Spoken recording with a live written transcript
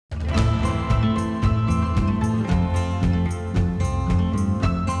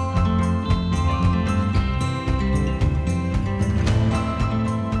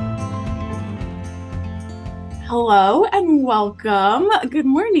Hello and welcome. Good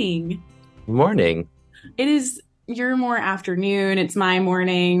morning. Morning. It is your more afternoon. It's my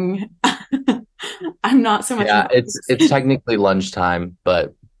morning. I'm not so much of Yeah, it's a technically lunchtime,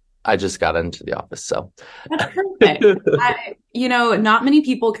 but I just got into the office, so That's perfect. Not many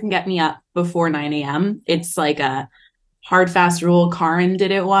people can get me up before 9 a.m. It's like a hard, fast rule. Karin did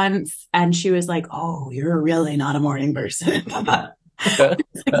it once and she was like, "Oh, you're really not a morning person."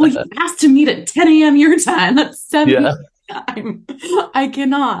 It's like, well, you asked to meet at 10 a.m. your time. That's 7 yeah, time. I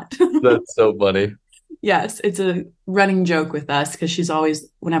cannot. that's so funny. Yes, it's a running joke with us because she's always,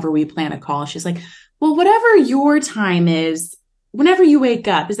 whenever we plan a call, she's like, well, whatever your time is, whenever you wake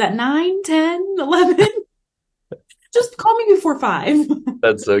up, is that 9, 10, 11? Just call me before 5.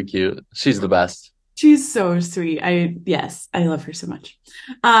 That's so cute. She's the best. She's so sweet. Yes, I love her so much.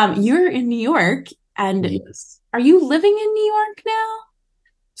 You're in New York, and Yes. are you living in New York now?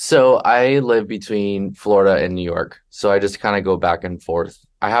 So I live between Florida and New York, so I just kind of go back and forth.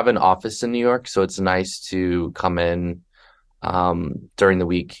 I have an office in New York, so it's nice to come in during the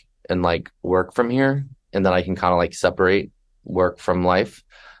week and like work from here, and then I can kind of like separate work from life.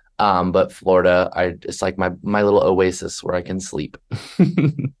 But Florida, it's like my little oasis where I can sleep.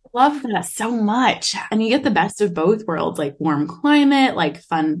 Love that so much. And you get the best of both worlds, like warm climate, like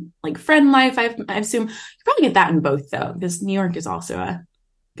fun, like friend life. I assume you probably get that in both though, because New York is also a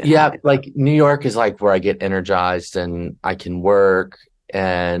good Yeah, hobby. like New York is like where I get energized and I can work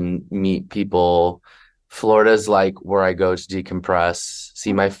and meet people. Florida's like where I go to decompress,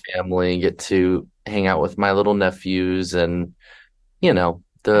 see my family, get to hang out with my little nephews and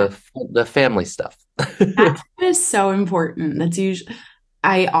the family stuff. That is so important. That's usually,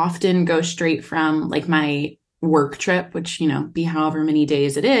 I often go straight from like my work trip, which, be however many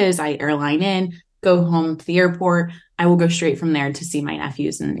days it is. I airline in, go home to the airport. I will go straight from there to see my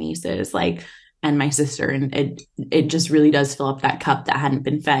nephews and nieces, like, and my sister. And it just really does fill up that cup that hadn't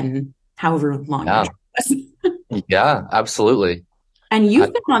been fed in however long your Yeah, trip was. yeah, absolutely. And I,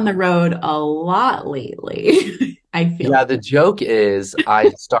 you've been on the road a lot lately, I feel. yeah, the joke is I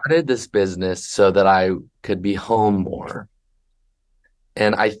started this business so that I could be home more.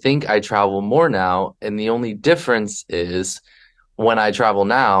 And I think I travel more now. And the only difference is when I travel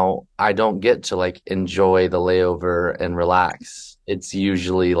now, I don't get to like enjoy the layover and relax. It's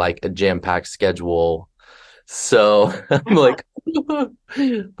usually like a jam-packed schedule. So I'm like,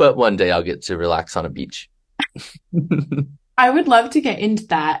 but one day I'll get to relax on a beach. I would love to get into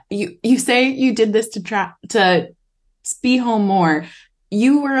that. You say you did this to be home more.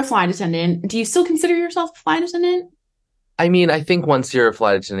 You were a flight attendant. Do you still consider yourself a flight attendant? I mean, I think once you're a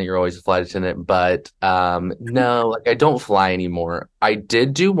flight attendant, you're always a flight attendant, but no, like I don't fly anymore. I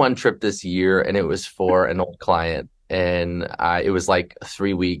did do one trip this year and it was for an old client and it was like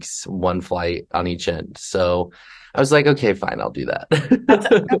 3 weeks, one flight on each end. So I was like, okay, fine, I'll do That's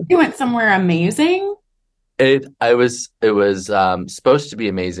that. you went somewhere amazing. It was supposed to be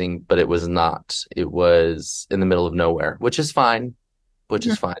amazing, but it was not. It was in the middle of nowhere, which is fine, which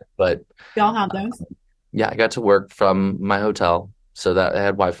is Mhm. fine. But We all have those. yeah, I got to work from my hotel, so that I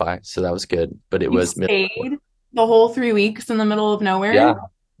had Wi-Fi, so that was good. But it You was middle. stayed the whole 3 weeks in the middle of nowhere. Yeah.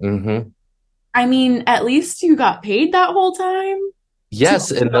 Hmm. I mean, at least you got paid that whole time to Yes,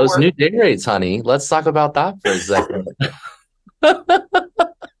 and the those work. new day rates, honey. Let's talk about that for a second.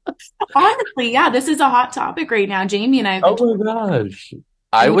 Honestly, yeah, this is a hot topic right now. Jamie and I have been Oh talking, my gosh.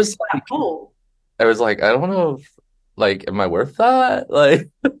 I and you was got like, full. I was like, I don't know if like, am I worth that? Like,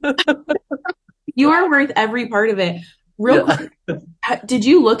 You are worth every part of it. Real yeah, quick, did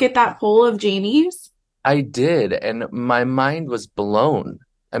you look at that poll of Jamie's? I did, and my mind was blown.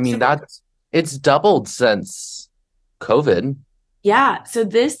 I So mean, it's doubled since COVID. yeah, so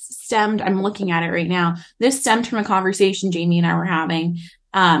this stemmed, I'm looking at it right now. This stemmed from a conversation Jamie and I were having.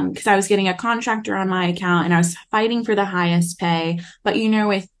 Because I was getting a contractor on my account and I was fighting for the highest pay. But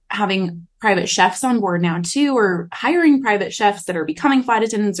with having private chefs on board now too, or hiring private chefs that are becoming flight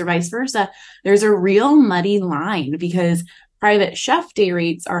attendants or vice versa, there's a real muddy line because private chef day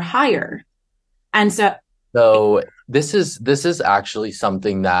rates are higher. And so So this is actually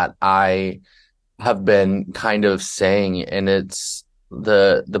something that I have been kind of saying, and it's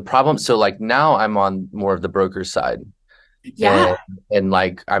the problem. So like now I'm on more of the broker side, yeah, and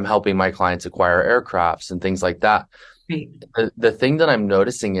like I'm helping my clients acquire aircrafts and things like that. right. The thing that I'm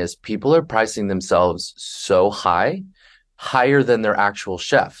noticing is people are pricing themselves so high, higher than their actual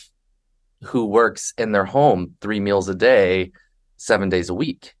chef who works in their home 3 meals a day, 7 days a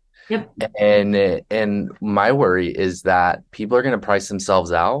week. Yep. And my worry is that people are going to price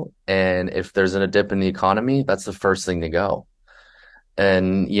themselves out, and if there's a dip in the economy, that's the first thing to go.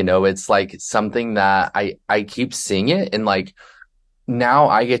 And it's like something that I keep seeing it, and like now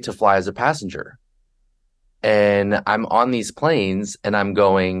I get to fly as a passenger. And I'm on these planes and I'm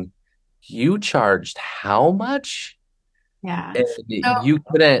going, you charged how much? Yeah. And So you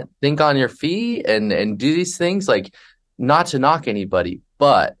couldn't think on your feet and do these things, like, not to knock anybody,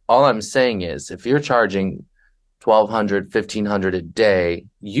 but all I'm saying is if you're charging 1,200, 1,500 a day,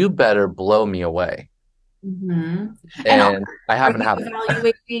 you better blow me away. mhm. And And I are haven't you had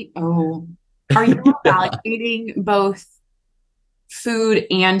evaluating? Oh, are you that. evaluating both food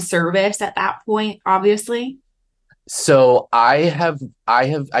and service at that point? Obviously, So I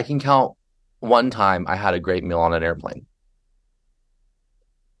can count one time I had a great meal on an airplane.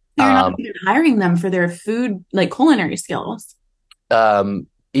 so you're not Um, even hiring them for their food, like culinary skills.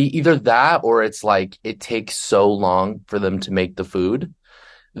 either that, or it's like it takes so long for them to make the food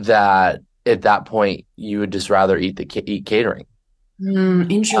that at that point you would just rather eat catering. Um,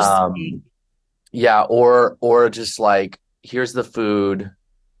 Interesting. yeah, or just like, here's the food,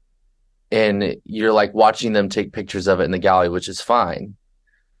 and you're like watching them take pictures of it in the galley, which is fine.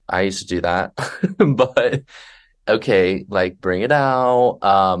 I used to do that. But okay, like bring it out.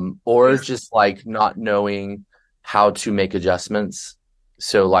 Or just like not knowing how to make adjustments.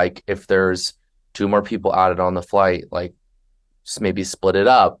 So like if there's two more people added on the flight, like just maybe split it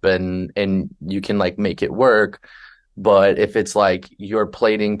up, and you can like make it work. But if it's like you're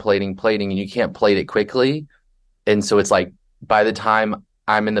plating, and you can't plate it quickly, and so it's like by the time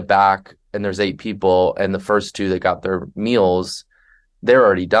I'm in the back and there's eight people and the first two that got their meals, they're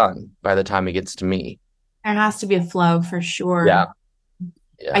already done by the time it gets to me. There has to be a flow for sure. Yeah. I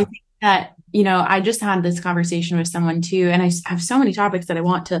Yeah. think that, I just had this conversation with someone too, and have so many topics that I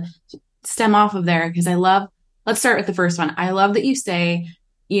want to stem off of there because let's start with the first one. I love that you say,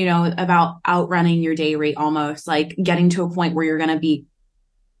 about outrunning your day rate almost, like getting to a point where you're going to be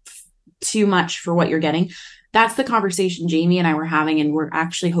too much for what you're getting. That's the conversation Jamie and I were having, and we're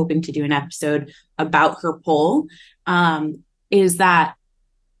actually hoping to do an episode about her poll. Is that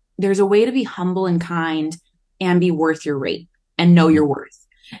there's a way to be humble and kind and be worth your rate and know your worth.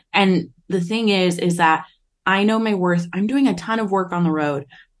 And the thing is that I know my worth. I'm doing a ton of work on the road,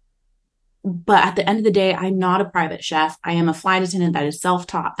 but at the end of the day, I'm not a private chef. I am a flight attendant that is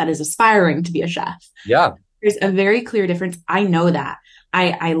self-taught, that is aspiring to be a chef. Yeah. There's a very clear difference. I know that.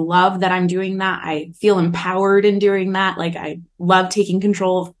 I love that I'm doing that. I feel empowered in doing that. Like I love taking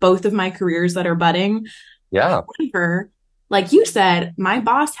control of both of my careers that are budding. Yeah. However, like you said, one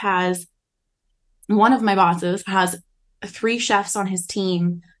of my bosses has three chefs on his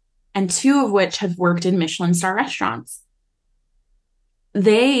team, and two of which have worked in Michelin star restaurants.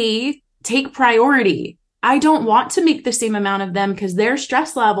 They take priority. I don't want to make the same amount of them because their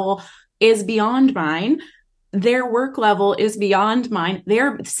stress level is beyond mine. Their work level is beyond mine.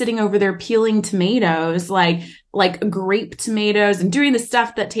 They're sitting over there peeling tomatoes, like grape tomatoes, and doing the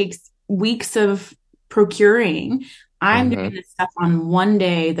stuff that takes weeks of procuring. I'm doing Hmm. this stuff on one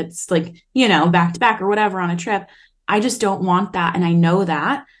day that's like, back to back or whatever on a trip. I just don't want that. And I know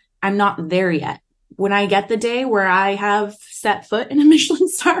that I'm not there yet. When I get the day where I have set foot in a Michelin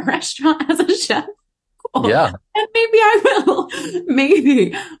star restaurant as a chef, cool. Yeah. And maybe I will,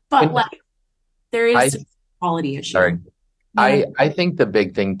 maybe. But And like, there is I just a quality issue. sorry. Yeah. I think the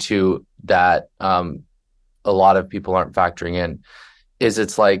big thing too that a lot of people aren't factoring in is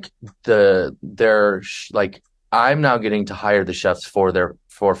it's like like I'm now getting to hire the chefs for their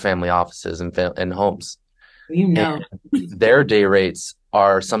for family offices and homes. You And know. their day rates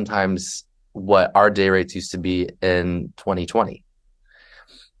are sometimes what our day rates used to be in 2020.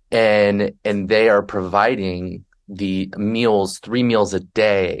 And they are providing the meals, three meals a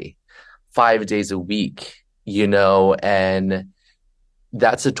day, 5 days a week, and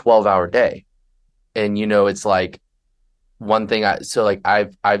that's a 12-hour day. And it's like one thing like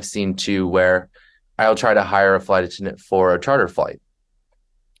I've seen too where I'll try to hire a flight attendant for a charter flight,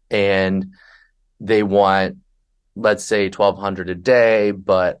 and they want, let's say, 1,200 a day,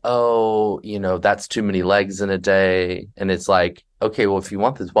 but that's too many legs in a day. And it's like, okay, well, if you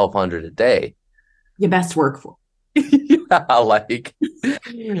want the 1,200 a day, Your best work for. yeah, like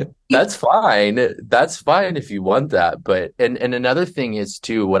that's fine. That's fine if you want that. But and another thing is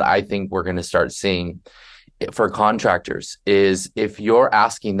too, what I think we're going to start seeing for contractors is if you're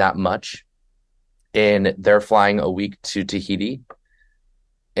asking that much and they're flying a week to Tahiti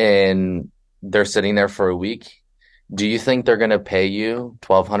and they're sitting there for a week, do you think they're going to pay you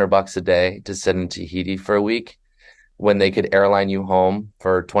 $1,200 a day to sit in Tahiti for a week when they could airline you home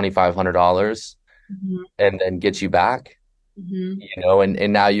for $2,500 Mhm, and then get you back? mhm.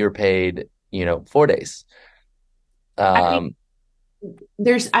 And now you're paid, 4 days. I think Um,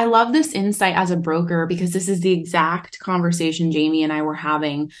 I love this insight as a broker because this is the exact conversation Jamie and I were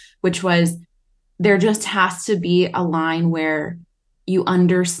having, which was there just has to be a line where you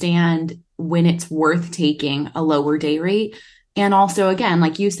understand when it's worth taking a lower day rate. And also, again,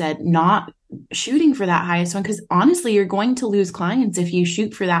 like you said, not shooting for that highest one, because honestly, you're going to lose clients if you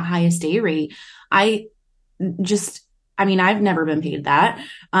shoot for that highest day rate. I just, I mean, I've never been paid that.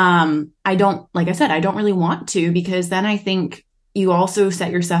 I don't, like I said, I don't really want to, because then I think you also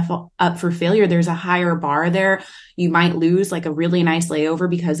set yourself up for failure. There's a higher bar there. You might lose like a really nice layover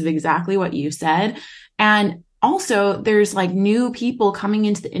because of exactly what you said. And also, there's like new people coming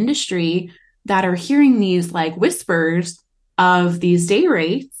into the industry that are hearing these like whispers of these day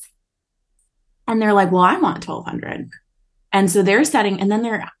rates. And they're like, well, I want 1200. And so they're setting, and then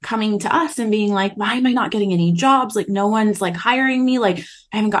they're coming to us and being like, why am I not getting any jobs? Like, no one's like hiring me. Like,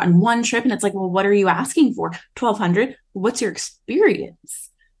 I haven't gotten one trip. And it's like, well, what are you asking for? 1200. What's your experience?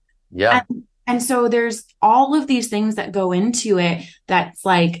 Yeah. And so there's all of these things that go into it that's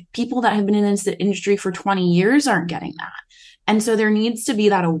like people that have been in this industry for 20 years aren't getting that. And so there needs to be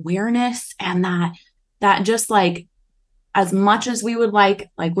that awareness and that just like as much as we would like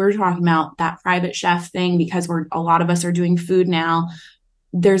we are talking about that private chef thing, because we're a lot of us are doing food now,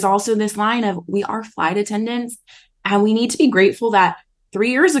 there's also this line of we are flight attendants, and we need to be grateful that 3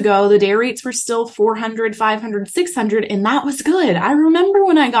 years ago the day rates were still 400, 500, 600, and that was good. I remember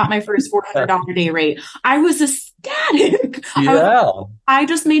when I got my first $400 day rate, I was ecstatic. Yeah. I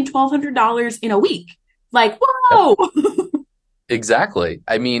just made $1,200 in a week. Like, whoa. Exactly.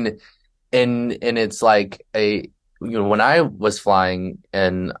 I mean, and it's like when I was flying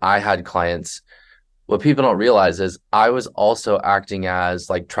and I had clients, what people don't realize is I was also acting as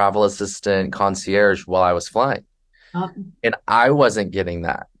like travel assistant, concierge while I was flying, and I wasn't getting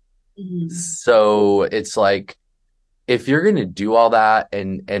that. Mhm. So it's like if you're going to do all that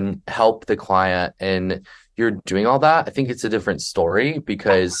and help the client and you're doing all that, I think it's a different story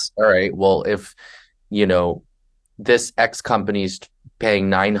because all right, well, if you know this X company's paying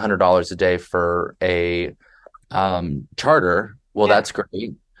 $900 a day for a charter, well, Yeah. that's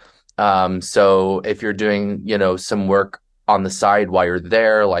great. So if you're doing, some work on the side while you're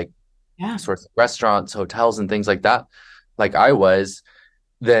there, like Yeah. sorts of restaurants, hotels, and things like that, like I was,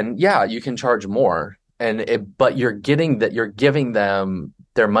 then yeah, you can charge more. But you're giving them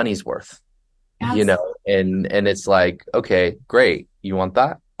their money's worth, Absolutely. and it's like, okay, great. You want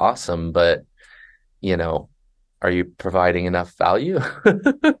that? Awesome. But, you know, are you providing enough value?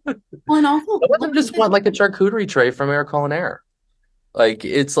 Well, and also Some of look them just at want like a charcuterie tray from Air Culinaire. Like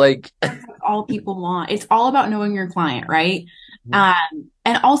it's like all people want. It's all about knowing your client, right? Mhm.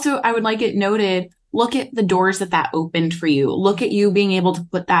 And also, I would like it noted. Look at the doors that opened for you. Look at you being able to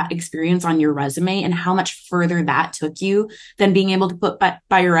put that experience on your resume and how much further that took you than being able to put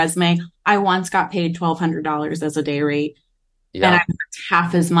by your resume. I once got paid $1,200 as a day rate, and I Yeah. worked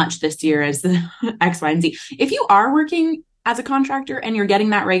half as much this year as the X, Y, and Z. If you are working as a contractor and you're getting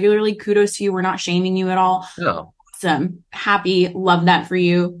that regularly, kudos to you. We're not shaming you at all. No. Awesome. Happy. Love that for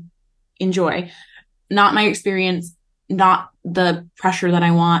you. Enjoy. Not my experience, not the pressure that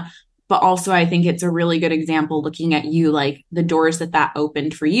I want, but also I think it's a really good example looking at you, like the doors that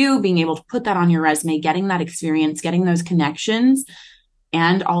opened for you, being able to put that on your resume, getting that experience, getting those connections,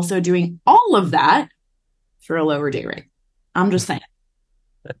 and also doing all of that for a lower day rate. I'm just saying.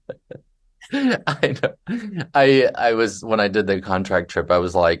 I know. I was when I did the contract trip, I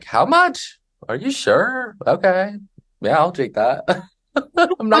was like, how much? Are you sure? Okay. Yeah, I'll take that. I'm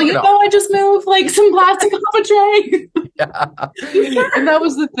Well, not you gonna. know, I just moved like some plastic off a tray. Yeah. You And sure? that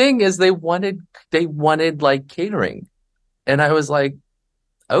was the thing is they wanted like catering. And I was like,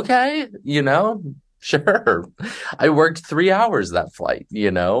 okay, sure. I worked 3 hours that flight.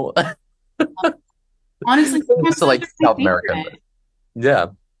 Honestly, It's sometimes to those like are my South America, but favorite. yeah.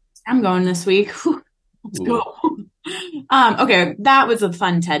 I'm going this week. Whew, let's Ooh. go. Okay, that was a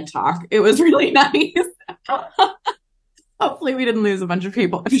fun TED talk. It was really nice. Hopefully, we didn't lose a bunch of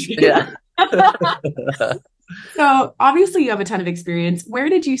people. Yeah. So, obviously, you have a ton of experience. Where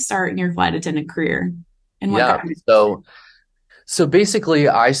did you start in your flight attendant career, and what Yeah. got you? So basically,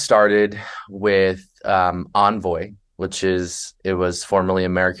 I started with Envoy, it was formerly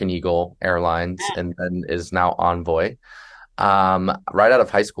American Eagle Airlines and then is now Envoy, right out of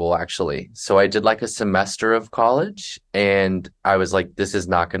high school, actually. So I did like a semester of college and I was like, this is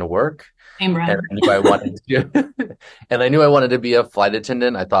not going to work. Same And bread. I knew I wanted to, and I knew I wanted to be a flight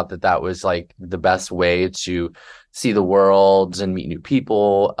attendant. I thought that that was like the best way to see the world and meet new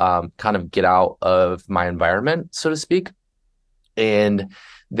people, kind of get out of my environment, so to speak. And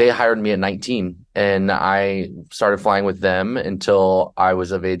they hired me at 19 and I started flying with them until I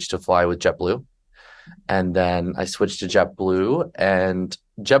was of age to fly with JetBlue. And then I switched to JetBlue. And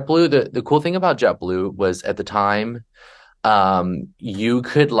JetBlue, the cool thing about JetBlue was at the time, you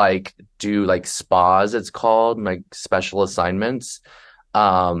could like do like spas, it's called, like special assignments.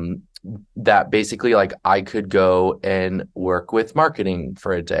 Um, that basically like I could go and work with marketing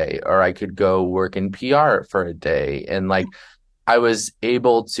for a day, or I could go work in PR for a day. And like I was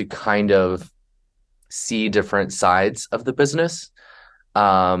able to kind of see different sides of the business.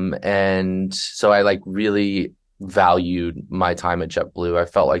 And so I like really valued my time at JetBlue. I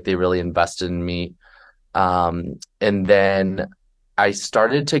felt like they really invested in me. And then I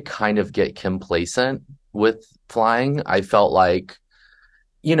started to kind of get complacent with flying. I felt like,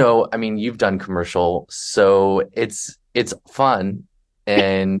 I mean, you've done commercial, so it's fun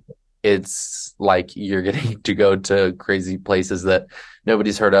and it's like you're getting to go to crazy places that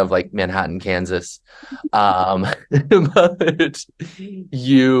nobody's heard of, like Manhattan, Kansas. But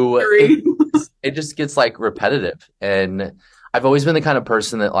you Agree. it just gets like repetitive. And I've always been the kind of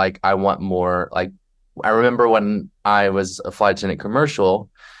person that like I want more. Like I remember when I was a flight attendant commercial,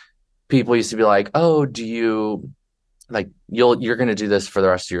 people used to be like, "Oh, do you like you're going to do this for the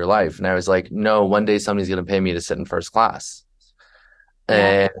rest of your life?" And I was like, "No, one day somebody's going to pay me to sit in first class."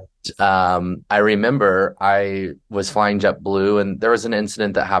 Yeah. And I remember I was flying JetBlue, and there was an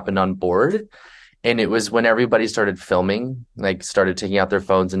incident that happened on board. And it was when everybody started filming, like started taking out their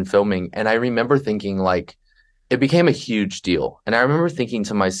phones and filming. And I remember thinking, like, it became a huge deal. And I remember thinking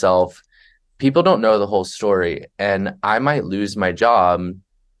to myself, people don't know the whole story, and I might lose my job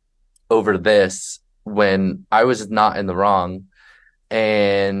over this when I was not in the wrong.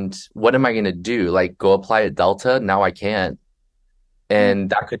 And what am I going to do? Like, go apply at Delta? Now I can't. Mm. And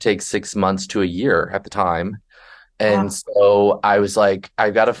that could take 6 months to a year at the time. Wow. And so I was like,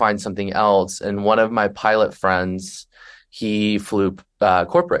 I got to find something else. And one of my pilot friends, he flew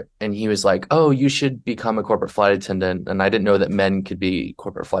corporate, and he was like, "Oh, you should become a corporate flight attendant." And I didn't know that men could be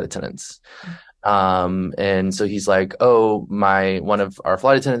corporate flight attendants. And so he's like, "Oh, my one of our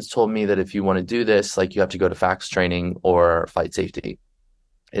flight attendants told me that if you want to do this, like you have to go to FAX training or flight safety."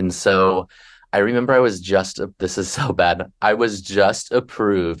 And so I remember this is so bad. I was just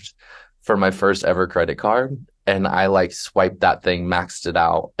approved for my first ever credit card, and I like swiped that thing, maxed it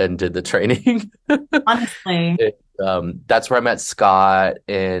out, and did the training. Honestly, That's where I met Scott,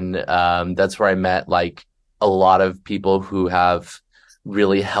 and that's where I met like a lot of people who have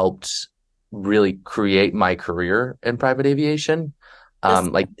really helped really create my career in private aviation.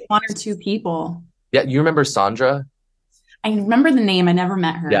 just Like, one or two people. yeah, you remember Sandra? I remember the name. I never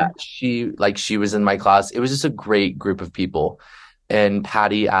met Yeah, her. she was in my class. It was just a great group of people. And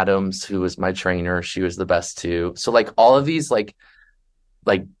Patty Adams, who was my trainer, she was the best too. So like all of these like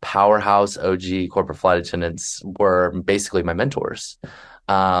powerhouse OG corporate flight attendants were basically my mentors.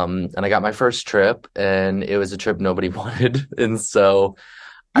 And I got my first trip, and it was a trip nobody wanted. And so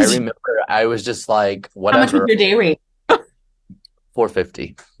I remember I was just like, How much was whatever, your day rate?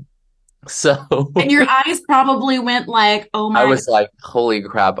 450. So And your eyes probably went like, oh I my God. was like, holy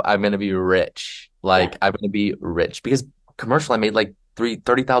crap, I'm gonna be rich. Yeah. Like I'm gonna be rich because commercial I made like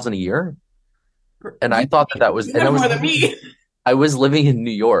 30,000 a year. And I You, thought that that was, you and have more than me. I was living in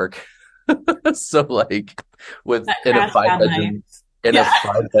New York. So like with That in a crash five that night. bedroom in a Yeah.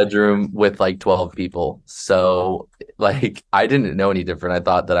 5 bedroom with like 12 people. So like I didn't know any different. I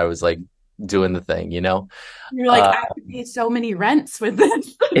thought that I was like doing the thing. You're like, Uh I could pay so many rents with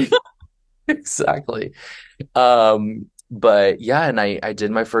this. exactly. But yeah, and I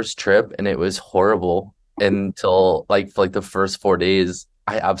did my first trip, and it was horrible until like for like the first 4 days.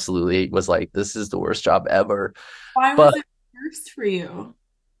 I absolutely was like, this is the worst job ever. Why But was it worse for you?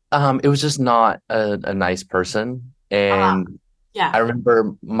 it was just not a nice person. And Yeah. I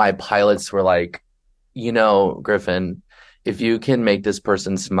remember my pilots were like, Griffin, if you can make this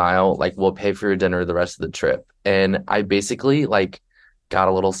person smile, like we'll pay for your dinner the rest of the trip. And I basically like got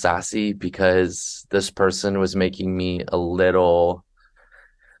a little sassy because this person was making me a little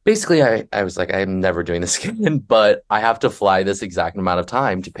basically I was like, I'm never doing this again, but I have to fly this exact amount of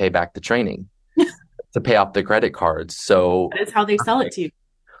time to pay back the training, to pay off the credit cards. So That is how they sell it to you.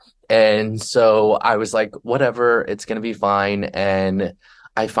 And so I was like, whatever, it's gonna be fine. And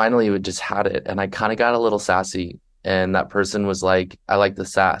I finally would just had it, and I kind of got a little sassy. And that person was like, I like the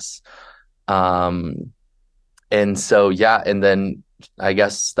sass. Um, and so yeah, and then I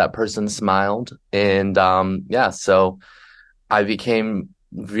guess that person smiled, and yeah, so I became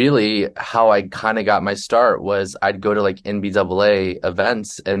really how I kind of got my start was I'd go to like NBAA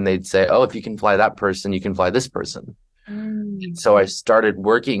events, and they'd say, "Oh, if you can fly that person, you can fly this person." So I started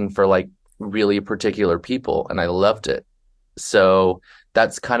working for like really particular people and I loved it. So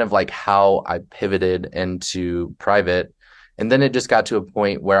that's kind of like how I pivoted into private. And then it just got to a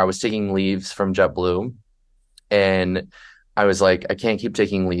point where I was taking leaves from JetBlue and I was like, I can't keep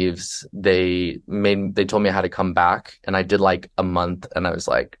taking leaves. They told me I had to come back and I did like a month and I was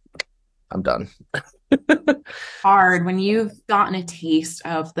like, I'm done. Hard when you've gotten a taste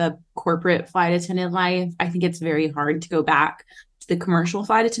of the corporate flight attendant life. I think it's very hard to go back to the commercial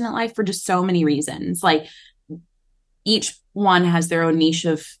flight attendant life for just so many reasons. Like each one has their own niche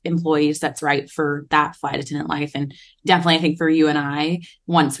of employees that's right for that flight attendant life. And definitely, I think for you and I,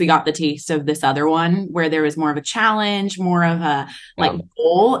 once we got the taste of this other one where there was more of a challenge, more of a like Yeah.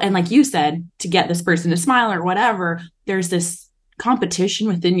 goal, and like you said, to get this person to smile or whatever, there's this competition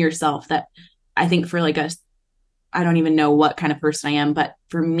within yourself that I think for like a, I don't even know what kind of person I am, but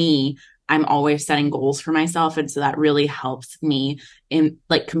for me, I'm always setting goals for myself. And so that really helps me in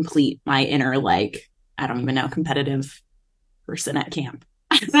like complete my inner, like, I don't even know, competitive person at camp.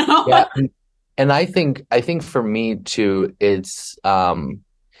 Yeah. And I think for me too, it's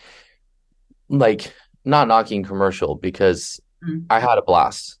like not knocking commercial because I had a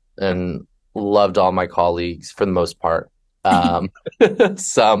blast and loved all my colleagues for the most part. Um,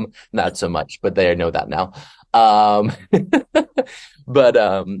 some not so much, but they know that now. Um, but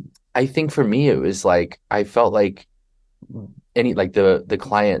I think for me it was like I felt like any like the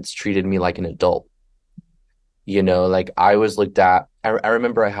clients treated me like an adult. Like I was looked at. I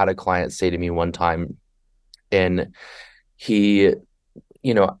remember I had a client say to me one time, and he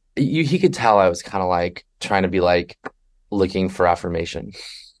he could tell I was kind of like trying to be like looking for affirmation.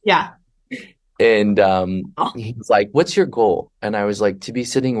 Yeah. And Oh. he was like, "What's your goal?" And I was like, "To be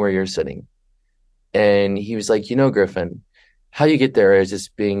sitting where you're sitting." And he was like, Griffin, how you get there is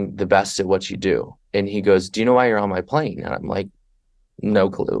just being the best at what you do." And he goes, "Do you know why you're on my plane?" And I'm like,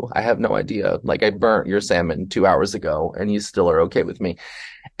 "No clue. I have no idea. Like I burnt your salmon 2 hours ago and you still are okay with me."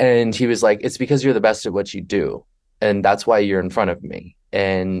 And he was like, "It's because you're the best at what you do. And that's why you're in front of me."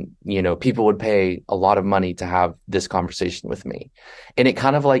 And, people would pay a lot of money to have this conversation with me. And it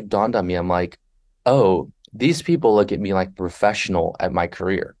kind of like dawned on me. I'm like, oh, these people look at me like professional at my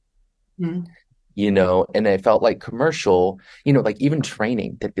career, Mm. and it felt like commercial, like even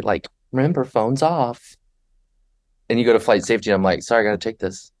training, they'd be like, remember, phones off. And you go to flight safety, and I'm like, sorry, I gotta take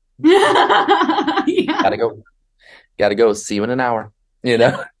this. Yeah. Gotta go, gotta go. See you in an hour, you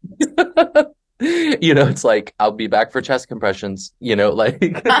know? It's like I'll be back for chest compressions, like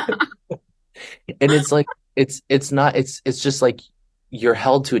and it's like it's not it's just like you're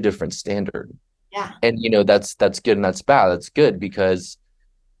held to a different standard. Yeah. And that's good and that's bad. That's good because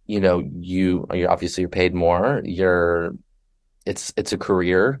you're obviously you're paid more. It's a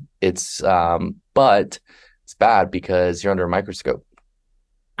career. But it's bad because you're under a microscope.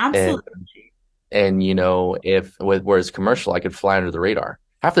 And Absolutely. if whereas commercial I could fly under the radar.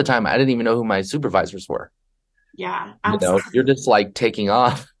 Half the time I didn't even know who my supervisors were. Yeah. Absolutely. You're just like taking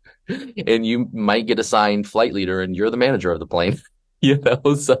off and you might get assigned flight leader and you're the manager of the plane,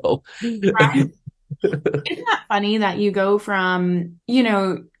 so Right. Isn't that funny that you go from,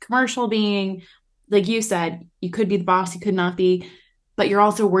 commercial being, like you said, you could be the boss, you could not be, but you're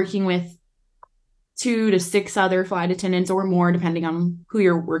also working with 2 to 6 other flight attendants or more, depending on who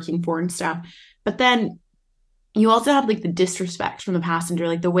you're working for and stuff. But then you also have like the disrespect from the passenger,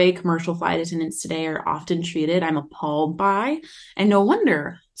 like the way commercial flight attendants today are often treated. I'm appalled by, and no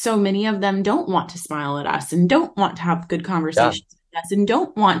wonder so many of them don't want to smile at us and don't want to have good yeah, conversations with us and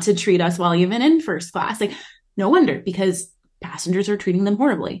don't want to treat us well, even in first class. Like, no wonder because passengers are treating them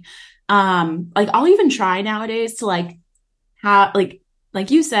horribly. Like I'll even try nowadays to like how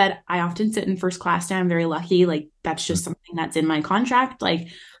like you said, I often sit in first class now. I'm very lucky. Like that's just something that's in my contract. Like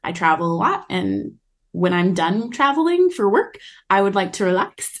I travel a lot and when I'm done traveling for work, I would like to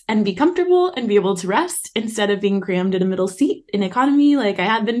relax and be comfortable and be able to rest instead of being crammed in a middle seat in economy like I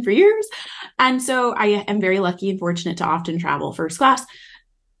had been for years. And so I am very lucky and fortunate to often travel first class.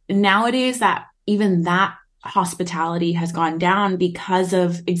 Nowadays, that even that hospitality has gone down because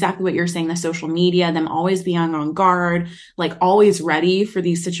of exactly what you're saying, the social media, them always being on guard, like always ready for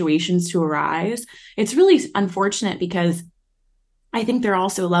these situations to arise. It's really unfortunate because I think they're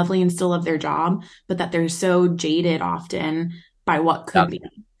also lovely and still love their job, but that they're so jaded often by what yeah, could be.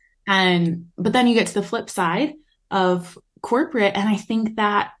 And but then you get to the flip side of corporate, and I think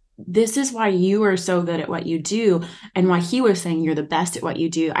that this is why you are so good at what you do and why he was saying you're the best at what you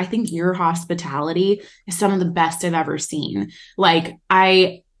do. I think your hospitality is some of the best I've ever seen. Like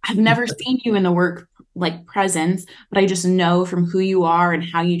I have never seen you in the like presence, but I just know from who you are and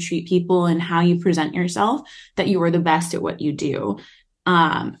how you treat people and how you present yourself that you are the best at what you do.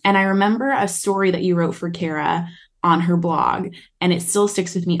 And I remember a story that you wrote for Kara on her blog, and it still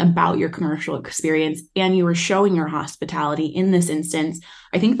sticks with me about your commercial experience. And you were showing your hospitality in this instance.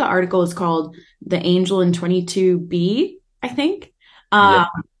 I think the article is called The Angel in 22B, I think. Um,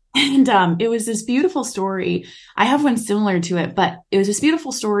 Yep. and it was this beautiful story. I have one similar to it, but it was this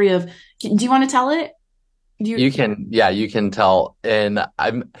beautiful story of, do you want to tell it? Do you You can, yeah, you can tell. And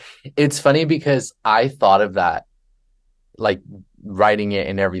it's funny because I thought of that, like writing it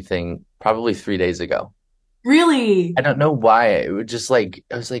and everything, probably 3 days ago. really? I don't know why. It was just like,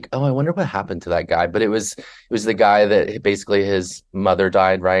 I was like, oh, I wonder what happened to that guy. But it was the guy that basically his mother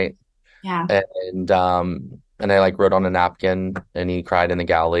died, right? Yeah. And I like wrote on a napkin and he cried in the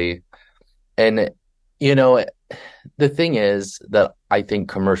galley. And you know, the thing is that I think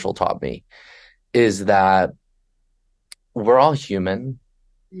commercial taught me is that we're all human.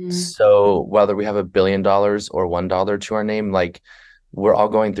 Mm, So whether we have $1 billion or $1 to our name, like we're all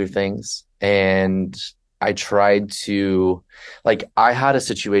going through things. And I tried to, like, I had a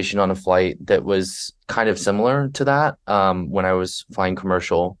situation on a flight that was kind of similar to that when I was flying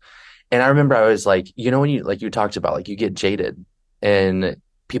commercial. And I remember I was like, when you, like you talked about, like you get jaded and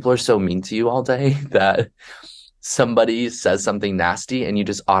people are so mean to you all day that somebody says something nasty and you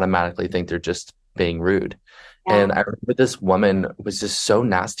just automatically think they're just being rude. yeah. And I remember this woman was just so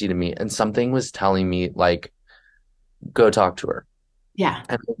nasty to me, and something was telling me, like, go talk to her. Yeah.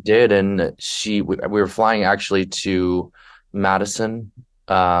 And I did. And we were flying actually to Madison,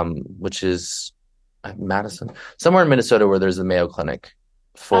 which is Madison, somewhere in Minnesota where there's a Mayo Clinic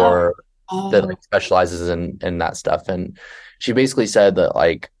Oh, for that oh, like specializes in that stuff. And she basically said that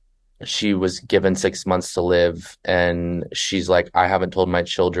like she was given 6 months to live, and she's like, I haven't told my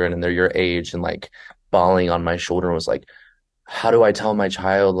children, and they're your age, and like bawling on my shoulder and was like, how do I tell my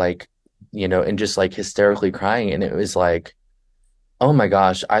child, like, and just like hysterically crying. And it was like, oh my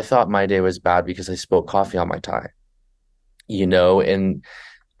gosh, I thought my day was bad because I spilled coffee on my tie, and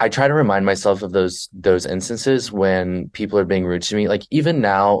I try to remind myself of those instances when people are being rude to me. Like even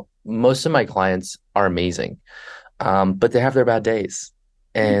now, most of my clients are amazing, but they have their bad days,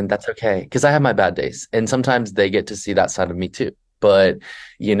 yeah. and that's okay because I have my bad days, and sometimes they get to see that side of me too. But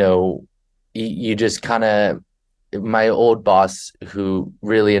you know, you just kind of my old boss who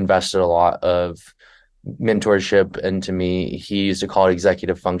really invested a lot of mentorship into me, he used to call it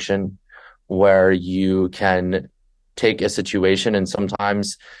executive function, where you can take a situation and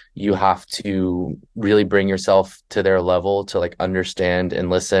sometimes you have to really bring yourself to their level to like understand and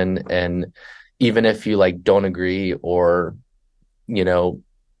listen. And even if you like don't agree or, you know,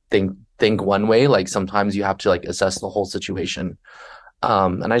 think one way, like sometimes you have to like assess the whole situation.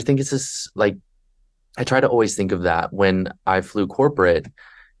 And I think it's just like I try to always think of that when I flew corporate.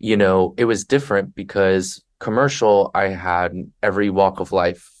 It was different because commercial, I had every walk of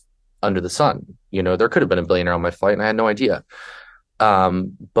life under the sun. There could have been a billionaire on my flight and I had no idea.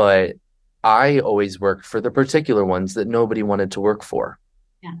 But I always worked for the particular ones that nobody wanted to work for.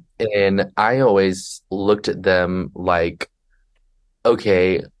 Yeah. And I always looked at them like,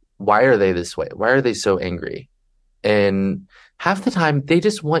 okay, why are they this way? Why are they so angry? And half the time, they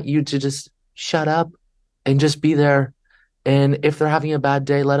just want you to just shut up and just be there. And if they're having a bad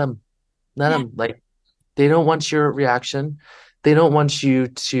day, let them, let Yeah. them. Like, they don't want your reaction. They don't want you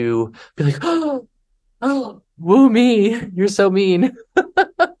to be like, oh, woo me. You're so mean.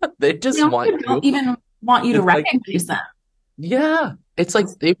 They They just also want don't you. even want you to It's like, recognize them. yeah, it's like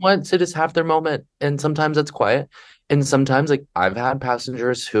they want to just have their moment. And sometimes it's quiet. And sometimes, like, I've had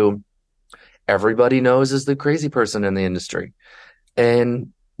passengers who everybody knows is the crazy person in the industry,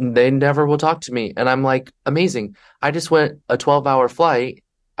 and they never will talk to me. And I'm like, amazing. I just went a 12-hour flight.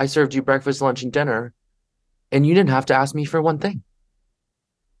 I served you breakfast, lunch, and dinner, and you didn't have to ask me for one thing.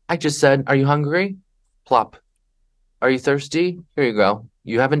 I just said, are you hungry? Plop. Are you thirsty? Here you go.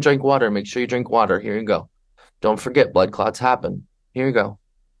 You haven't drank water. Make sure you drink water. Here you go. Don't forget, blood clots happen. Here you go.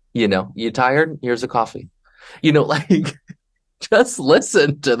 You tired? Here's a coffee. Like just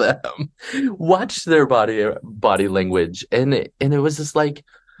listen to them. Watch their body language. And it was just like,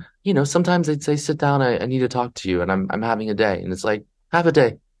 sometimes they'd say, sit down, I need to talk to you, and I'm having a day. And it's like, have a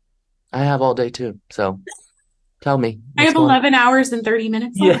day. I have all day too. So tell me I what's have going on. 11 hours and 30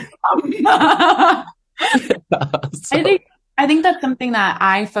 minutes left. Yeah. I So think I think that's something that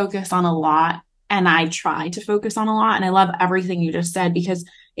I focus on a lot, and I try to focus on a lot. And I love everything you just said because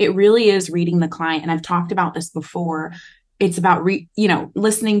it really is reading the client. And I've talked about this before. It's about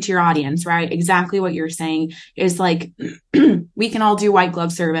listening to your audience, right? Exactly what you're saying is like we can all do white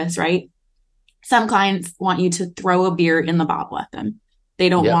glove service, right? Some clients want you to throw a beer in the bottle at them. They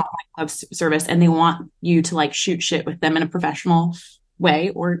don't Yep. want club service, and they want you to like shoot shit with them in a professional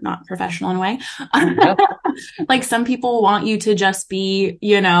way, or not professional in a way. Yeah. Like some people want you to just be,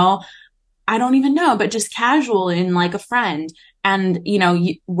 you know, I don't even know, but just casual in like a friend. And, you know,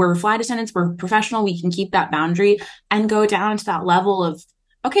 we're flight attendants, we're professional, we can keep that boundary and go down to that level of,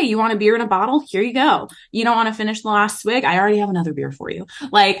 okay, you want a beer in a bottle? Here you go. You don't want to finish the last swig? I already have another beer for you.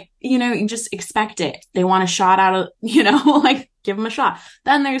 Like, you know, you just expect it. They want a shot out of, you know, like give them a shot.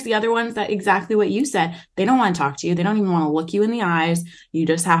 Then there's the other ones that exactly what you said. They don't want to talk to you. They don't even want to look you in the eyes. You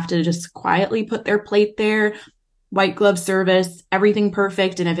just have to just quietly put their plate there, white glove service, everything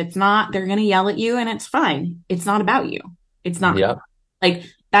perfect. And if it's not, they're going to yell at you and it's fine. It's not about you. It's not Yep. like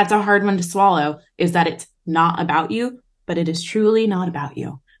that's a hard one to swallow is that it's not about you, but it is truly not about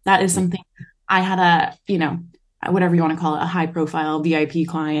you. That is something I had a, you know, whatever you want to call it, a high profile VIP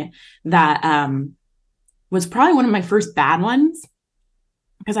client that was probably one of my first bad ones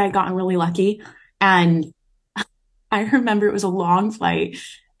because I had gotten really lucky. And I remember it was a long flight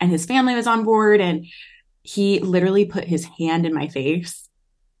and his family was on board and he literally put his hand in my face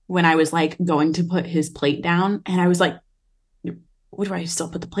when I was like going to put his plate down. And I was like, what do I still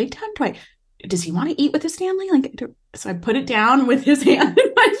put the plate down? Does he want to eat with his family? Like, so I put it down with his hand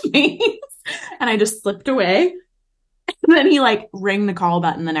in my face and I just slipped away. And then he like rang the call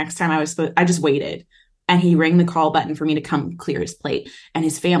button the next time I just waited. And he rang the call button for me to come clear his plate. And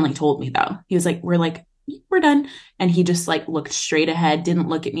his family told me though, he was like, we're done. And he just like looked straight ahead, didn't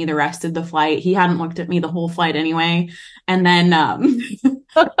look at me the rest of the flight. He hadn't looked at me the whole flight anyway. And then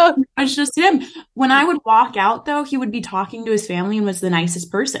it's just him. When I would walk out, though, he would be talking to his family and was the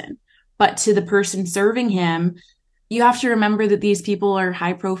nicest person. But to the person serving him, you have to remember that these people are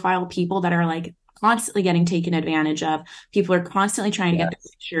high profile people that are like constantly getting taken advantage of. People are constantly trying to get the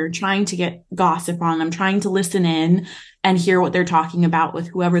Yes. picture, trying to get gossip on them, trying to listen in and hear what they're talking about with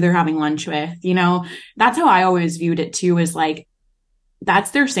whoever they're having lunch with. You know, that's how I always viewed it too, is like, that's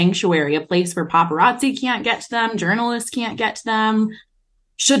their sanctuary, a place where paparazzi can't get to them, journalists can't get to them,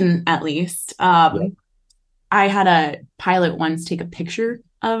 shouldn't at least. Yep. I had a pilot once take a picture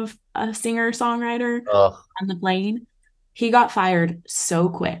of a singer songwriter Oh, on the plane. He got fired so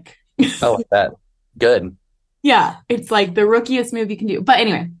quick. I like that. Good. Yeah, it's like the rookiest move you can do. But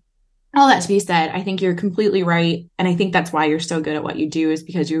anyway, all that to be said, I think you're completely right. And I think that's why you're so good at what you do, is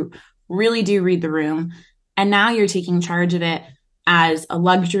because you really do read the room. And now you're taking charge of it as a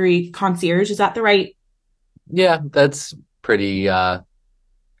luxury concierge. Is that the right? Yeah, that's pretty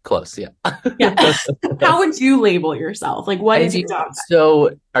close. Yeah. Yeah. How would you label yourself? Like, what is I your job?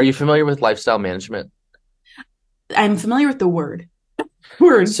 so are you familiar with lifestyle management? I'm familiar with the word.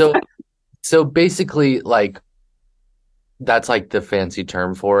 Words. So so basically like that's like the fancy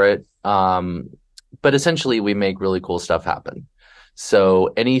term for it. But essentially we make really cool stuff happen.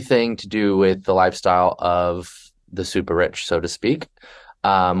 So anything to do with the lifestyle of the super rich, so to speak.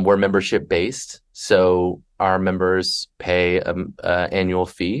 We're membership based, so our members pay a annual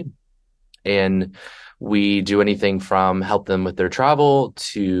fee, and we do anything from help them with their travel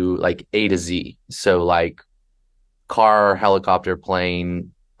to like A to Z. So like car, helicopter,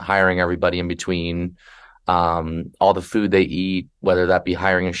 plane, hiring everybody in between, all the food they eat, whether that be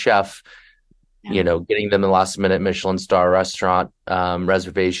hiring a chef, Yeah. getting them the last minute Michelin star restaurant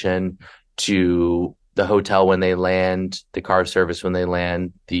reservation, to the hotel when they land, the car service when they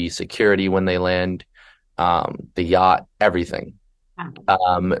land, the security when they land, the yacht, everything.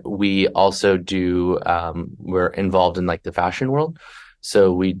 We also do, we're involved in like the fashion world.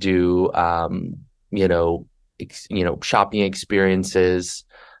 So we do, shopping experiences,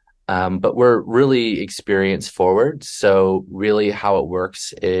 but we're really experience forward. So really how it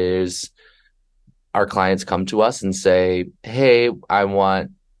works is our clients come to us and say, hey, I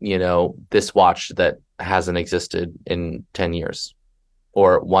want, this watch that hasn't existed in 10 years.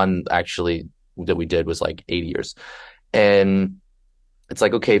 Or one actually that we did was like 80 years. And it's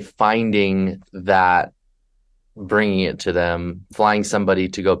like, okay, finding that, bringing it to them, flying somebody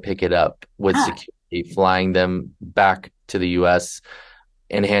to go pick it up with Ah, security, flying them back to the US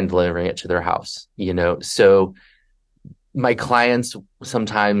and hand delivering it to their house, So my clients,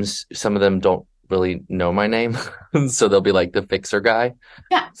 sometimes some of them don't really know my name. So they'll be like the fixer guy.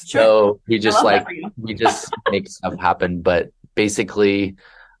 yeah, sure. So I love that for you. we just make stuff happen. But basically,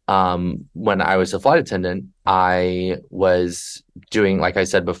 when I was a flight attendant, I was doing, like I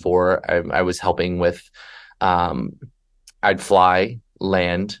said before, I was helping with, um, I'd fly,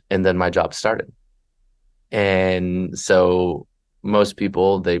 land, and then my job started. And so most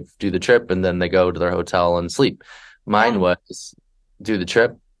people, they do the trip and then they go to their hotel and sleep. Yeah. Mine was do the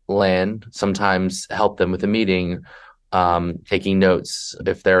trip, land, sometimes help them with a meeting, taking notes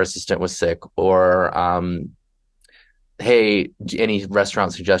if their assistant was sick, or hey, any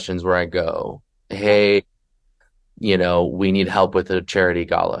restaurant suggestions where I go? Hey, we need help with a charity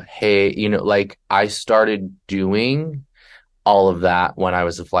gala. Hey, like I started doing all of that when I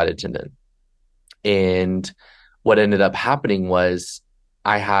was a flight attendant. And what ended up happening was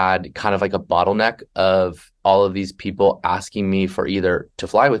I had kind of like a bottleneck of all of these people asking me for either to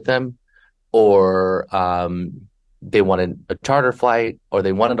fly with them or they wanted a charter flight or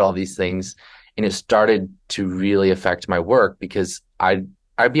they wanted all these things. And it started to really affect my work because I'd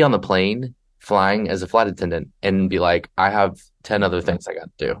be on the plane flying as a flight attendant and be like, I have 10 other things I got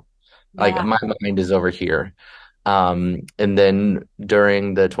to do. Like Yeah. my mind is over here. And then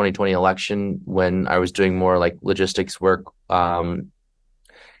during the 2020 election, when I was doing more like logistics work, a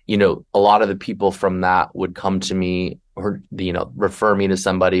lot of the people from that would come to me or, refer me to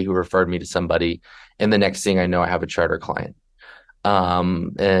somebody who referred me to somebody. And the next thing I know, I have a charter client.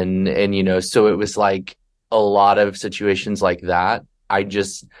 And so it was like a lot of situations like that.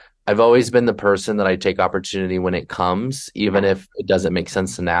 I've always been the person that I take opportunity when it comes, even if it doesn't make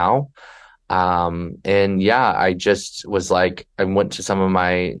sense now. And yeah, I just was like, I went to some of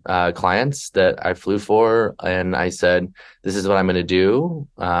my clients that I flew for, and I said, "This is what I'm going to do.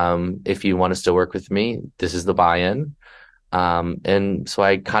 If you want to still work with me, this is the buy-in." And so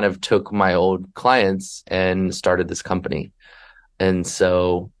I kind of took my old clients and started this company. And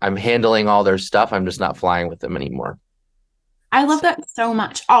so I'm handling all their stuff. I'm just not flying with them anymore. I love that so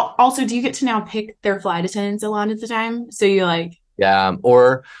much. Also, do you get to now pick their flight attendants a lot of the time? So you like, Yeah,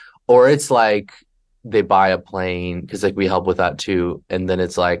 or it's like they buy a plane because like we help with that too, and then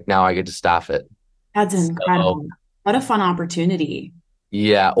it's like now I get to staff it. that's So incredible. What a fun opportunity.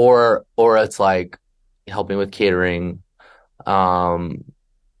 yeah, or it's like helping with catering. Um,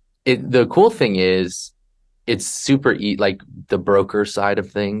 the cool thing is it's super like the broker side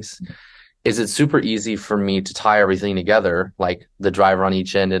of things is it's super easy for me to tie everything together, like the driver on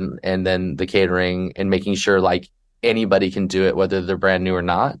each end and then the catering and making sure like anybody can do it, whether they're brand new or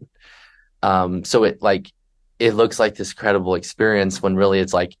not. So it looks like this credible experience when really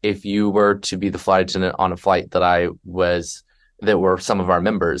it's like if you were to be the flight attendant on a flight that were some of our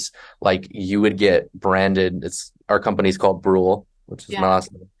members, like you would get branded. It's our company's called Bruehl, which is my Yeah.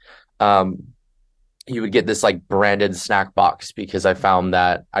 last name. Um, you would get this like branded snack box because I found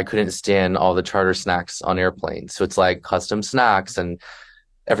that I couldn't stand all the charter snacks on airplanes. So it's like custom snacks and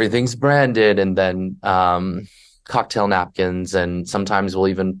everything's branded and then cocktail napkins and sometimes we'll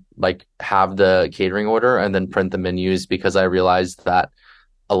even like have the catering order and then print the menus because I realized that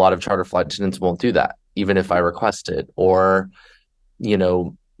a lot of charter flight attendants won't do that even if I request it or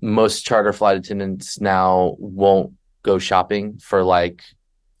most charter flight attendants now won't go shopping for like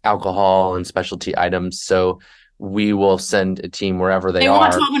alcohol and specialty items so we will send a team wherever they They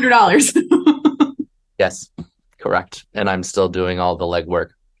want are. $1,200. Yes, correct, and I'm still doing all the legwork.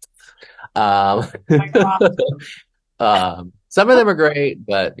 um My God. Some of them are great,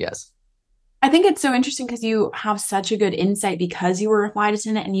 but yes. I think it's so interesting because you have such a good insight because you were a flight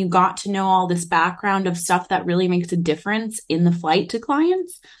attendant and you got to know all this background of stuff that really makes a difference in the flight to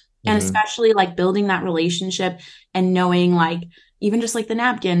clients. And Hmm. especially like building that relationship and knowing like even just like the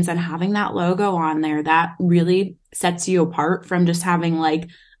napkins and having that logo on there, that really sets you apart from just having like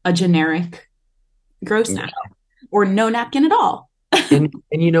a generic gross napkin or no napkin at all. And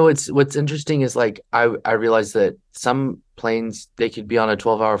it's what's interesting is like I realized that some planes they could be on a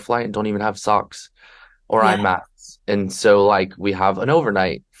 12-hour flight and don't even have socks or eye Yeah. mats. And so like we have an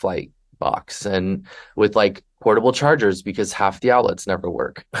overnight flight box and with like portable chargers because half the outlets never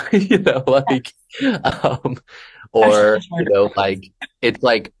work. Like um or Especially shorter. like it's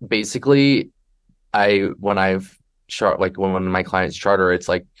like basically I when I've like when my clients charter, it's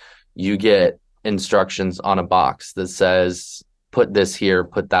like you get instructions on a box that says put this here,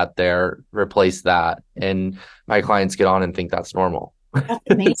 put that there, replace that, and my clients get on and think that's normal. That's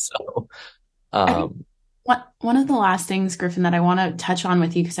amazing. So, I think um, one of the last things, Griffin, that I want to touch on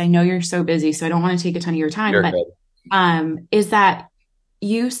with you, because I know you're so busy, so I don't want to take a ton of your time, you're but good. is that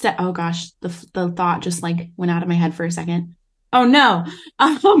you said, oh gosh, the thought just like went out of my head for a second. Oh no.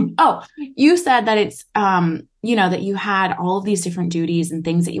 You said that it's that you had all of these different duties and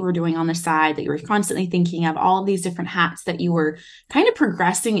things that you were doing on the side, that you were constantly thinking of all of these different hats that you were kind of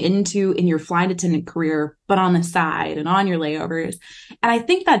progressing into in your flight attendant career, but on the side and on your layovers. And I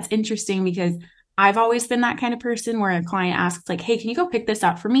think that's interesting because I've always been that kind of person where a client asks, like, hey, can you go pick this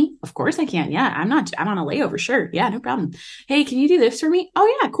up for me? Of course I can. Yeah, I'm on a layover. Sure. Yeah, no problem. Hey, can you do this for me?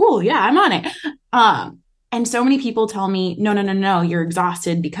 Oh, yeah, cool. Yeah, I'm on it. And so many people tell me, no, no, no, no, you're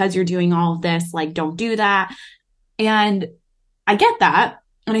exhausted because you're doing all of this. Like, don't do that. And I get that.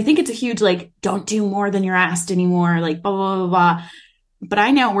 And I think it's a huge, like, don't do more than you're asked anymore, like, blah, blah, blah, blah. But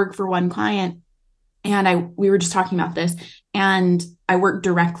I now work for one client, and we were just talking about this, and I work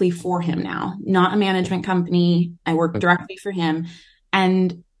directly for him now, not a management company. I work directly for him.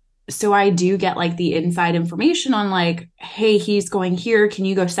 And so I do get like the inside information on like, hey, he's going here. Can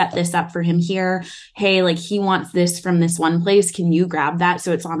you go set this up for him here? Hey, like he wants this from this one place. Can you grab that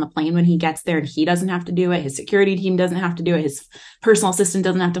so it's on the plane when he gets there and he doesn't have to do it? His security team doesn't have to do it. His personal assistant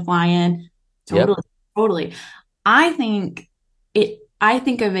doesn't have to fly in. Yep. Totally, totally. I think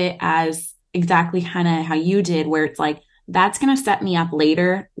of it as exactly kind of how you did, where it's like, that's going to set me up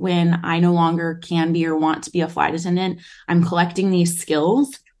later when I no longer can be or want to be a flight attendant. I'm collecting these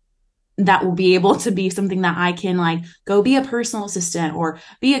skills that will be able to be something that I can like go be a personal assistant or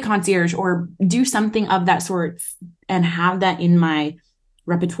be a concierge or do something of that sort and have that in my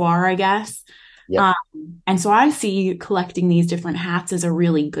repertoire, I guess. Yep. Um, and so I see collecting these different hats as a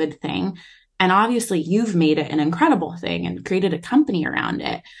really good thing. And obviously, you've made it an incredible thing and created a company around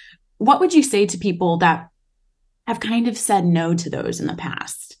it. What would you say to people that have kind of said no to those in the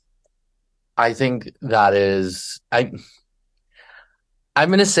past? I think that is I'm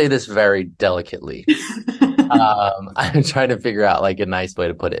going to say this very delicately. I'm trying to figure out like a nice way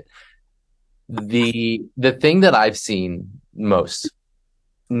to put it. The thing that I've seen most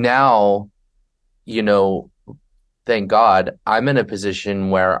now, you know, thank God, I'm in a position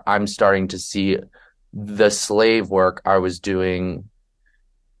where I'm starting to see the slave work I was doing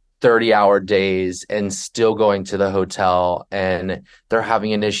 30-hour days and still going to the hotel, and they're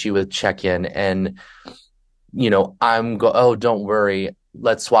having an issue with check-in, and oh, don't worry,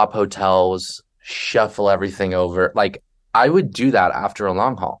 let's swap hotels, shuffle everything over. Like I would do that after a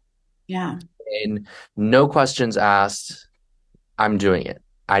long haul Yeah. and no questions asked. I'm doing it.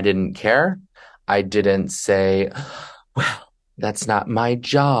 I didn't care. I didn't say, well, that's not my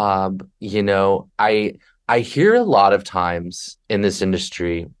job. I hear a lot of times in this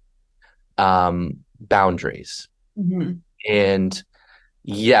industry, boundaries. Mhm. And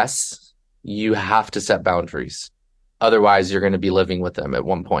yes, you have to set boundaries. Otherwise, you're going to be living with them at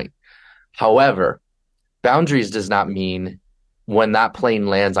one point. However, boundaries does not mean when that plane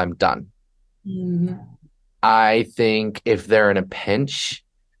lands, I'm done. Mhm. I think if they're in a pinch,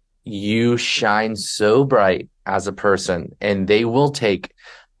 you shine so bright as a person, and they will take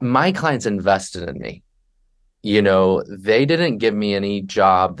my clients invested in me. They didn't give me any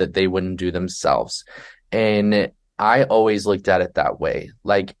job that they wouldn't do themselves. And I always looked at it that way.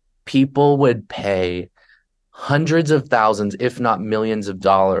 Like people would pay hundreds of thousands, if not millions of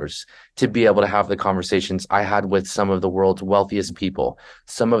dollars to be able to have the conversations I had with some of the world's wealthiest people,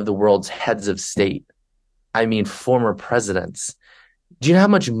 some of the world's heads of state. I mean, former presidents. Do you know how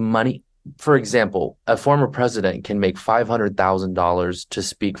much money, for example, a former president can make $500,000 to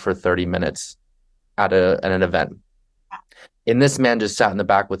speak for 30 minutes at an event? And this man just sat in the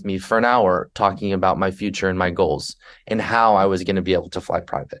back with me for an hour talking about my future and my goals and how I was going to be able to fly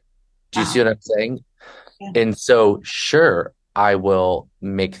private. Do you see Wow. what I'm saying? Yeah. And so, sure, I will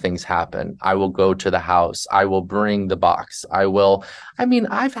make things happen. I will go to the house. I will bring the box. I mean,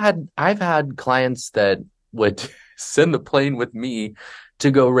 I've had clients that would send the plane with me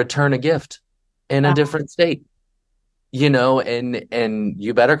to go return a gift in a Wow. different state, and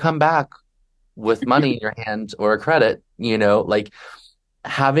you better come back with money in your hand or a credit, like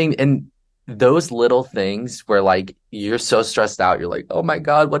having and those little things where like you're so stressed out, you're like, oh my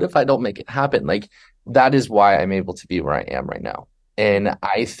God, what if I don't make it happen? Like that is why I'm able to be where I am right now. And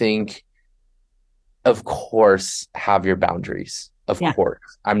I think, of course, have your boundaries. Of Yeah. course.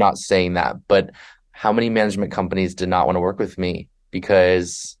 I'm not saying that, but how many management companies did not want to work with me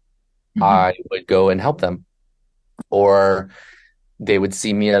because Mhm. I would go and help them, or they would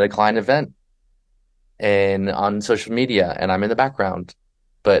see me at a client event and on social media and I'm in the background,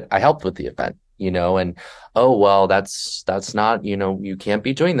 but I helped with the event, and oh well, that's not, you can't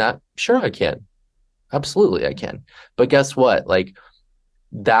be doing that. Sure, I can. Absolutely I can. But guess what? Like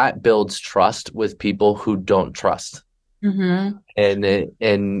that builds trust with people who don't trust. Mhm.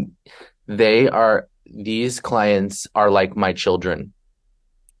 And these clients are like my children.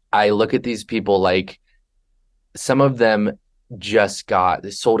 I look at these people like some of them they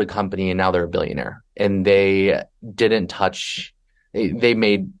sold a company and now they're a billionaire and didn't touch they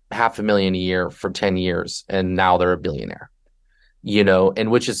made half a million a year for 10 years and now they're a billionaire,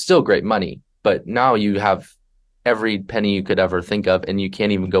 and which is still great money, but now you have every penny you could ever think of and you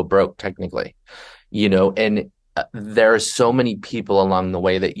can't even go broke technically, and there are so many people along the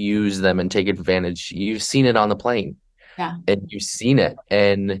way that use them and take advantage. You've seen it on the plane Yeah. and you've seen it,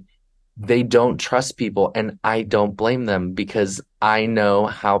 and they don't trust people. And I don't blame them because I know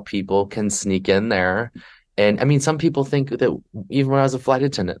how people can sneak in there. And I mean, some people think that even when I was a flight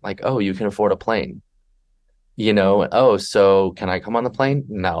attendant, like, oh, you can afford a plane, oh, so can I come on the plane?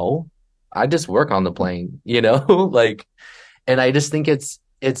 No, I just work on the plane, like, and I just think it's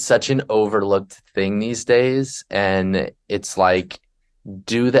such an overlooked thing these days. And it's like,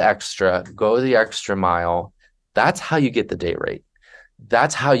 do the extra, go the extra mile. That's how you get the day rate.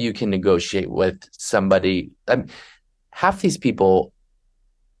 That's how you can negotiate with somebody. Half these people,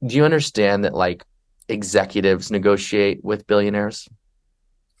 do you understand that like executives negotiate with billionaires?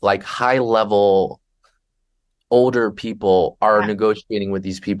 Like high level older people are negotiating with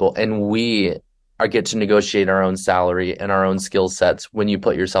these people, and we are get to negotiate our own salary and our own skill sets when you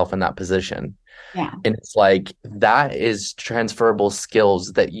put yourself in that position. Yeah. And it's like that is transferable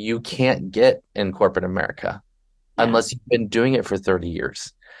skills that you can't get in corporate America Yeah. unless you've been doing it for 30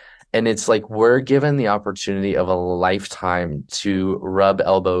 years. And it's like we're given the opportunity of a lifetime to rub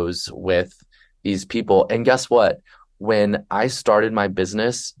elbows with these people. And guess what? When I started my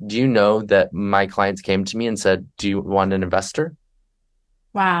business, do you know that my clients came to me and said, "Do you want an investor?"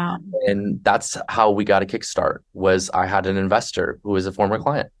 Wow. And that's how we got a kickstart was I had an investor who was a former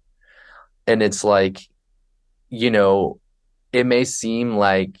client. And it's like, you know, it may seem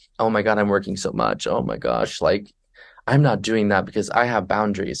like, oh my God, I'm working so much. Oh my gosh, like I'm not doing that because I have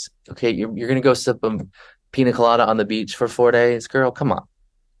boundaries. Okay, you're gonna go sip a pina colada on the beach for 4 days, girl. Come on.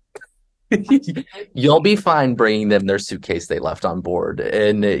 You'll be fine bringing them their suitcase they left on board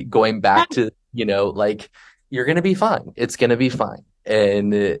and going back to, like you're gonna be fine. It's gonna be fine.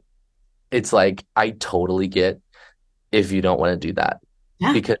 And it's like I totally get if you don't want to do that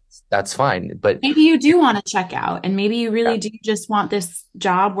Yeah. because that's fine. But Maybe you do want to check out, and maybe you yeah, really do just want this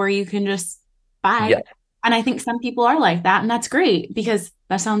job where you can just buy. yeah, And I think some people are like that, and that's great because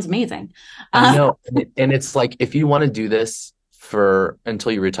that sounds amazing. I Uh, know. And it's like if you want to do this for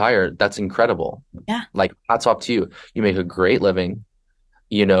until you retire, that's incredible. yeah, Like hats off to you. You make a great living.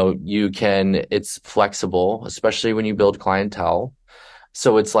 It's flexible, especially when you build clientele.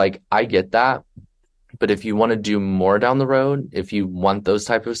 So it's like I get that. But if you want to do more down the road, if you want those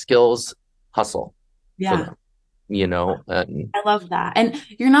type of skills, hustle for yeah. them. And I love that. And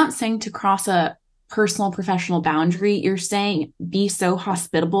you're not saying to cross a personal professional boundary. You're saying be so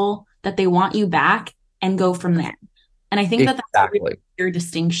hospitable that they want you back and go from there. And I think that that's a really exactly. clear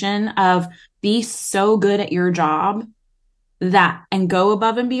distinction of be so good at your job that and go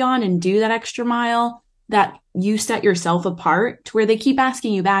above and beyond and do that extra mile that you set yourself apart to where they keep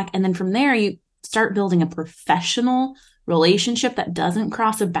asking you back. And then from there, you start building a professional relationship that doesn't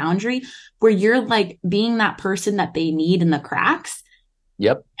cross a boundary where you're like being that person that they need in the cracks.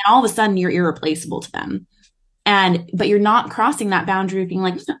 Yep. And all of a sudden, you're irreplaceable to them. But you're not crossing that boundary of being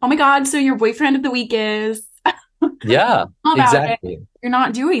like, oh my God, so your boyfriend of the week is Yeah, about it. exactly. You're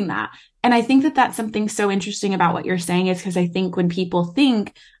not doing that. And I think that that's something so interesting about what you're saying is because I think when people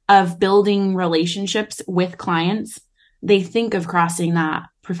think of building relationships with clients, they think of crossing that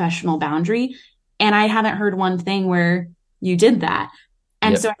professional boundary. And I haven't heard one thing where you did that.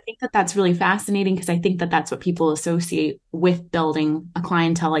 And Yep. so I think that that's really fascinating because I think that that's what people associate with building a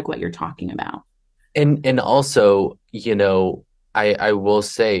clientele like what you're talking about. And also, I will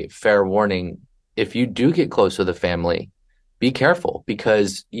say, fair warning, if you do get close with a family, be careful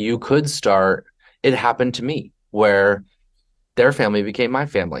because you could start, it happened to me where their family became my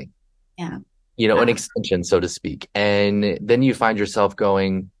family, Yeah. an extension, so to speak. And then you find yourself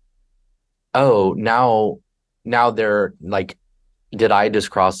going, oh, now they're like, did I just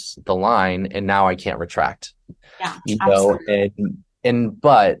cross the line and now I can't retract? Yeah, You know, absolutely.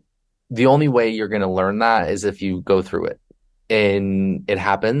 but the only way you're going to learn that is if you go through it. And it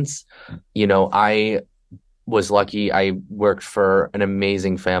happens. I was lucky. I worked for an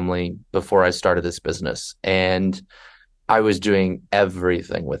amazing family before I started this business, and I was doing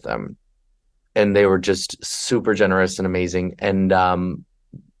everything with them. And they were just super generous and amazing. And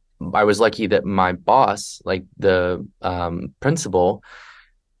I was lucky that my boss, like the principal,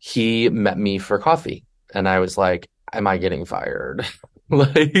 he met me for coffee. And I was like, am I getting fired?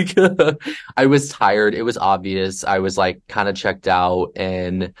 Like, I was tired. It was obvious. I was like kind of checked out,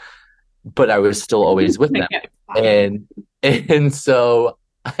 but I was still always with them. Get fired. And and so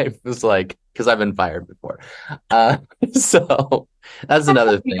I was like, because I've been fired before. Uh, so that's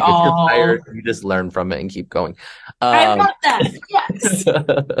another We thing. If you're all. fired, you just learn from it and keep going. I Um, love that. Yes.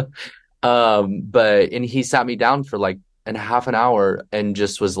 but and he sat me down for like an half an hour and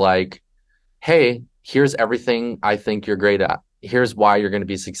just was like, hey. Here's everything I think you're great at. Here's why you're going to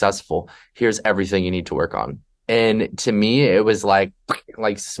be successful. Here's everything you need to work on. And to me, it was like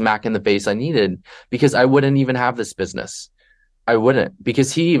smack in the face I needed, because I wouldn't even have this business. I wouldn't,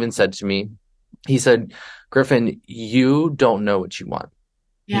 because he even said to me, he said, Griffin, you don't know what you want.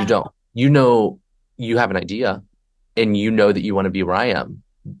 You Yeah. don't. You know, you have an idea and you know that you want to be where I am,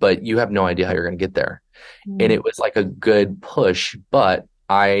 but you have no idea how you're going to get there. And Mm. it was like a good push, but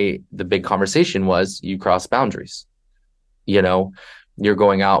the big conversation was you cross boundaries. You know, you're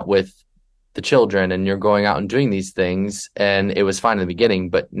going out with the children and you're going out and doing these things. And it was fine in the beginning,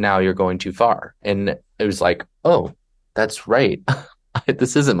 but now you're going too far. And it was like, oh, that's right.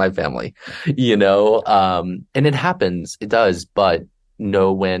 This isn't my family, and it happens, it does, but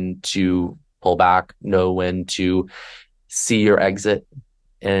know when to pull back, know when to see your exit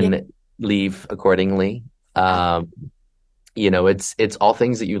Yeah. and leave accordingly. Um, it's all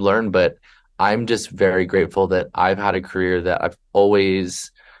things that you learn, but I'm just very grateful that I've had a career that I've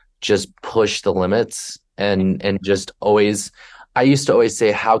always just pushed the limits and just always I used to always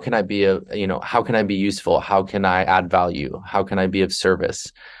say, how can I be how can I be useful? How can I add value? How can I be of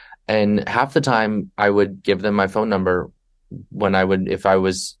service? And half the time I would give them my phone number if I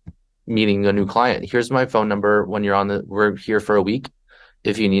was meeting a new client. Here's my phone number when we're here for a week.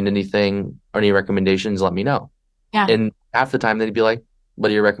 If you need anything or any recommendations, let me know. Yeah. And half the time they'd be like,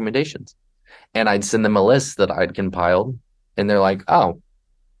 what are your recommendations? And I'd send them a list that I'd compiled, and they're like, oh,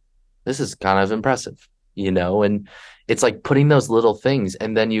 this is kind of impressive. And it's like putting those little things,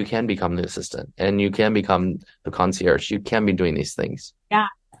 and then you can become the assistant and you can become the concierge. You can be doing these things. Yeah.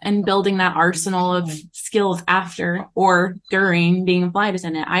 And building that arsenal of skills after or during being a flight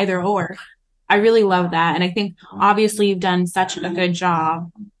attendant, either or. I really love that. And I think obviously you've done such a good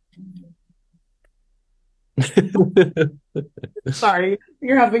job. Sorry,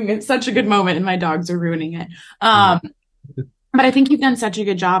 you're having such a good moment and my dogs are ruining it. No. But I think you've done such a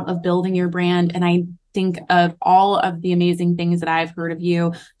good job of building your brand. And I think of all of the amazing things that I've heard of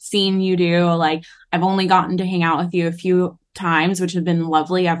you, seen you do. Like, I've only gotten to hang out with you a few times, which have been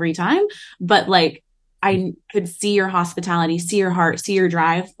lovely every time. But like, I could see your hospitality, see your heart, see your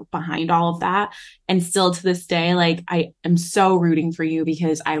drive behind all of that. And still to this day, like, I am so rooting for you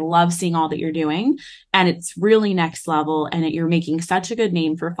because I love seeing all that you're doing. And it's really next level. And you're making such a good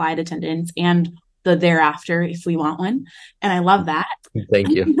name for flight attendants and the thereafter if we want one. And I love that. Thank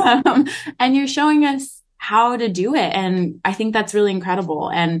you. And you're showing us how to do it. And I think that's really incredible.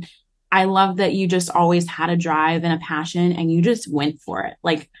 And I love that you just always had a drive and a passion and you just went for it.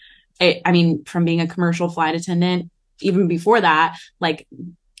 Like, I mean, from being a commercial flight attendant, even before that, like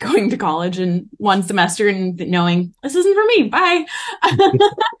going to college in one semester and knowing this isn't for me, bye.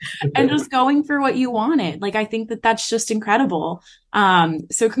 And just going for what you wanted. Like, I think that that's just incredible.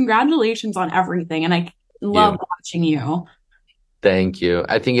 So congratulations on everything. And I love You. watching you. Thank you.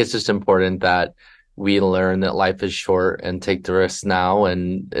 I think it's just important that we learn that life is short and take the risks now,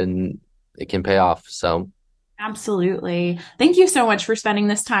 and it can pay off. So, Absolutely. Thank you so much for spending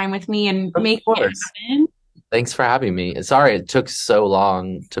this time with me and of making it course. happen. Thanks for having me. Sorry it took so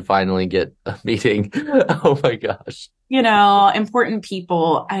long to finally get a meeting. Oh my gosh. You know, important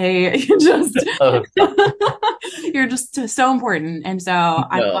people. I just, Oh, you're just so important. And so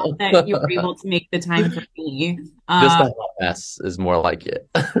I love no. that you were able to make the time for me. Just Uh, a hot mess is more like it.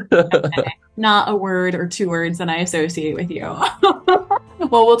 Not a word or two words that I associate with you.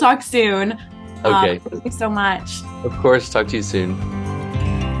 Well, we'll talk soon. Okay. Thank you so much. Of course. Talk to you soon.